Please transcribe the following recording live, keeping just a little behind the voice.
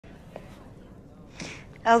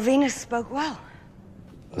Alvinus spoke well.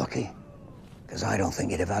 Lucky, because I don't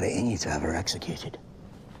think you'd have had it in you to have her executed.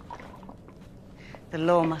 The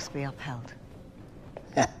law must be upheld.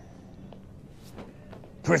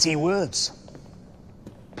 Pretty words.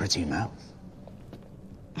 Pretty mouth.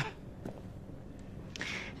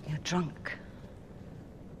 You're drunk.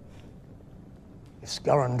 If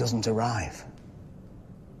Scoran doesn't arrive,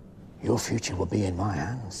 your future will be in my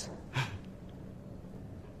hands.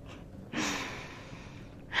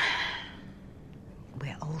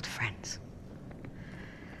 We're old friends.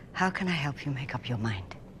 How can I help you make up your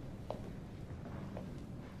mind?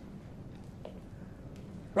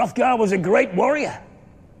 Hrothgar was a great warrior.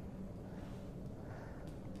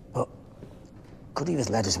 But could he have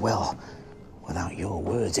led us well without your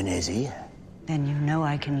words in his ear? Then you know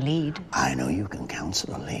I can lead. I know you can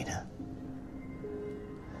counsel a leader.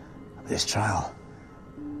 This trial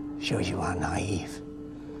shows you are naive.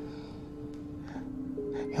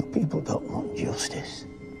 Your people don't want justice.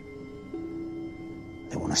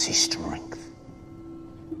 They want to see strength.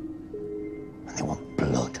 And they want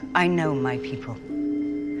blood. I know my people.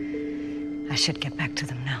 I should get back to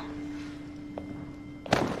them now.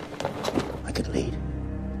 I could lead.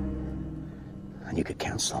 And you could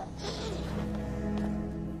counsel.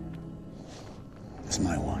 As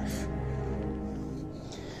my wife.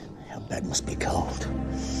 Your bed must be cold.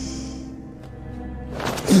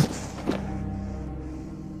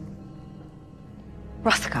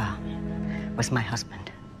 Hrothgar was my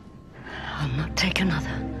husband. I'll not take another.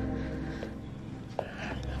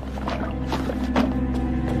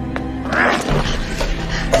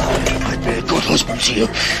 I'd be a good husband to you. You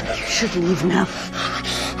should leave now.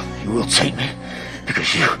 You will take me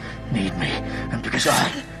because you need me and because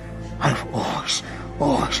I've always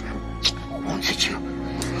wanted you.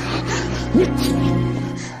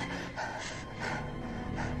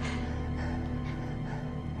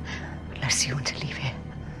 Unless you want to leave here,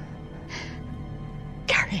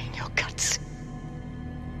 carrying your guts.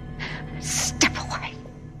 Step away.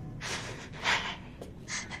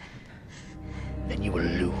 Then you will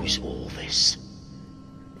lose all this.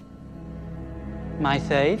 My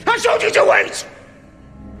fate? I told you to wait!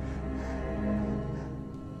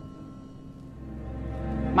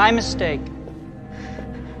 My mistake.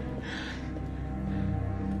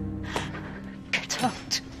 Get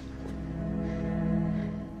out.